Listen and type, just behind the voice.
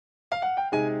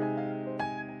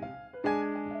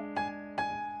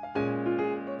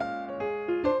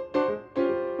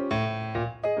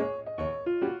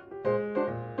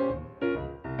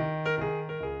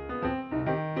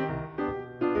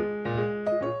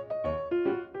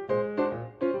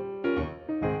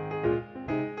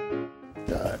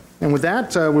And with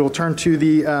that, we will turn to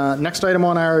the next item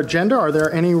on our agenda. Are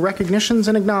there any recognitions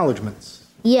and acknowledgments?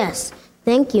 Yes.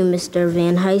 Thank you, Mr.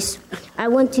 Van Heist. I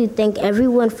want to thank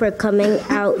everyone for coming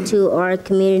out to our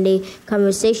community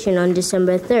conversation on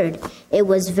December 3rd. It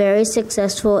was very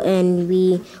successful, and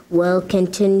we will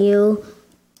continue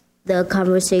the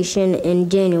conversation in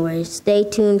January. Stay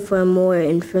tuned for more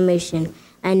information.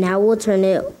 And now we'll turn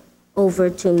it over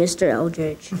to Mr.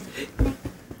 Eldridge.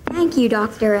 Thank you,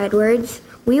 Dr. Edwards.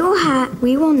 We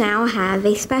will now have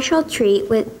a special treat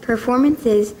with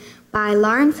performances by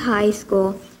Lawrence High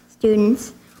School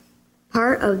students,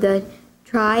 part of the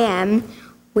Tri-M,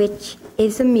 which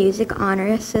is a music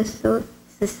honor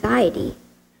society.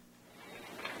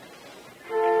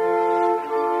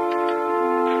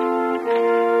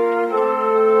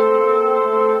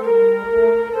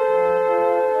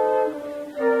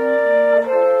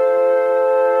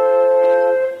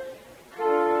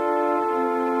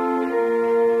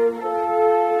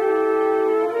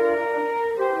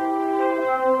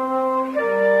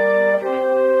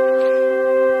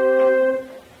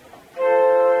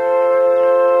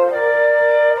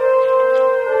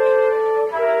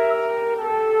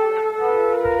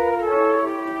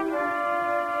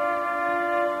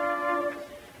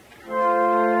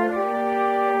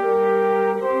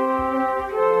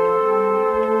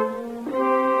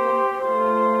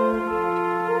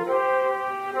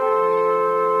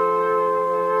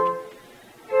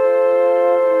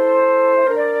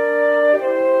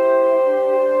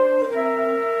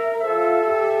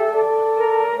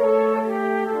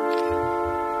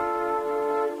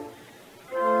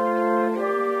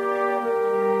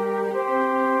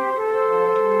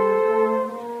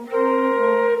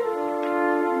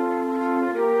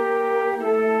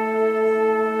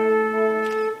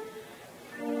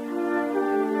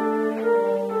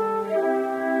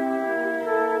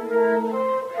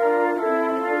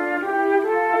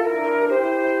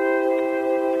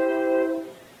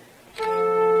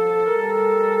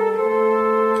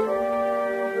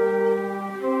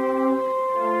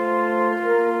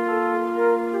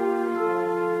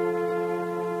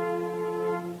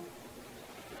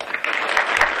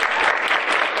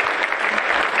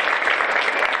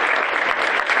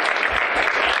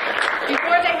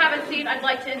 I'd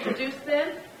like to introduce them,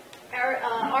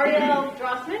 Ariel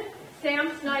Drossman,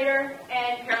 Sam Snyder,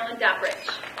 and Carolyn Daprich.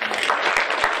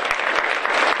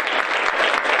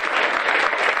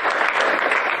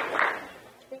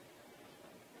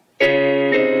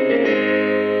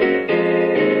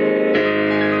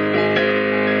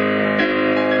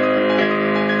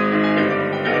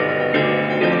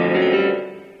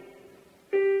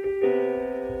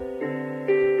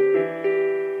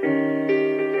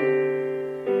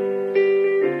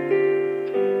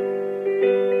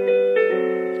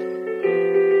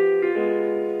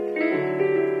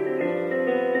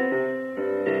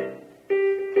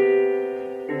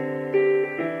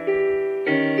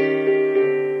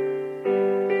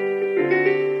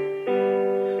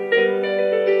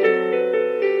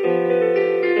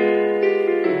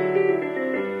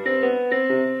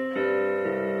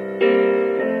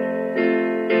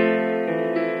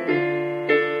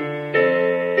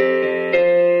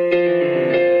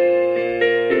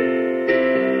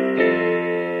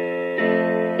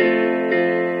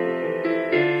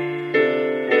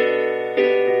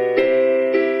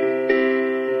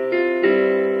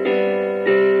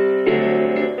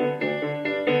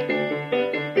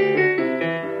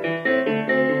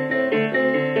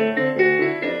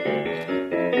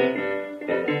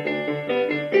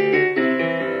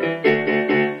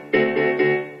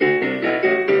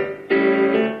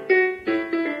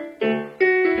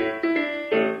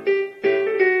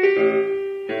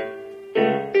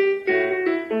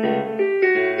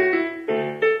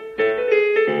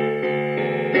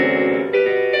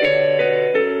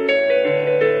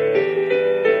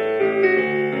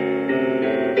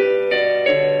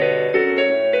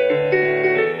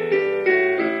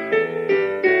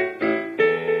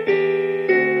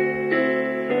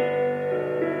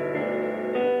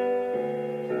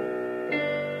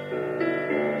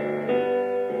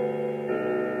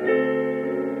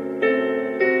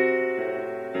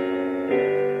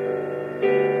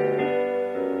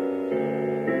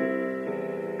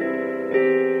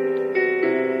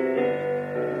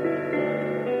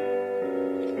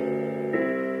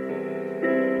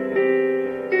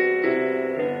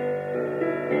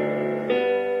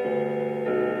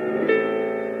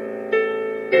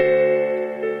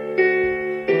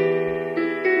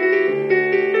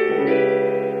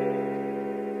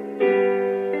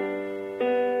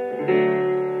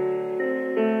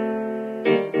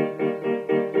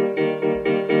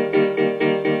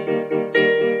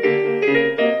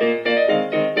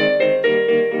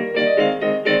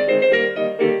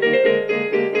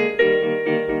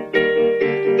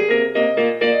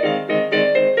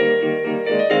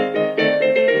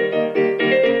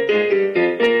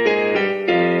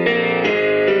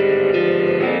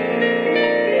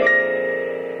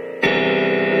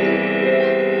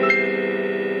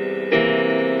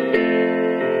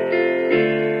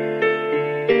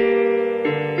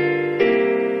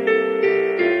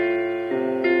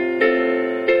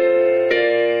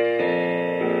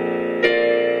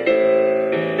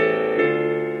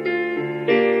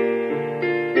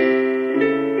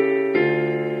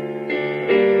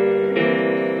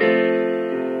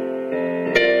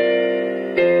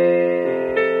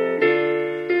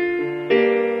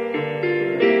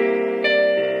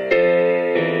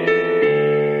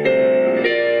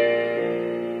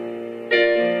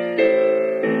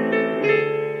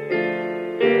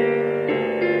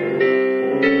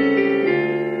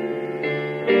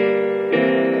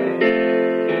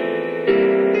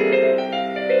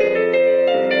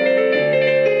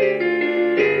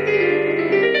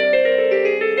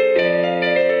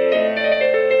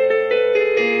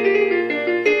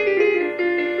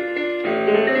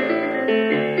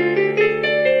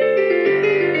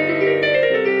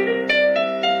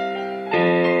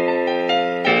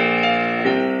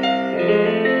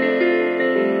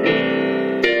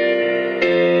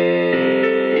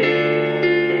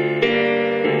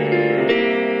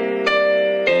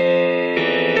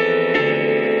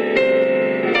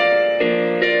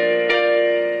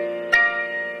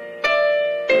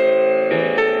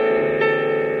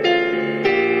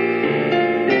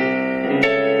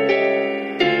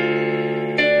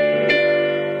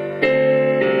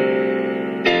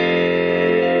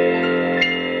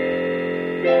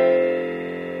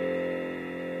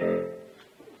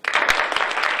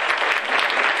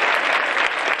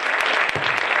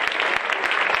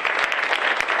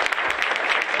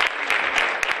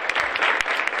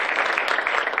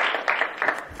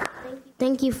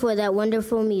 Thank you for that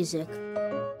wonderful music.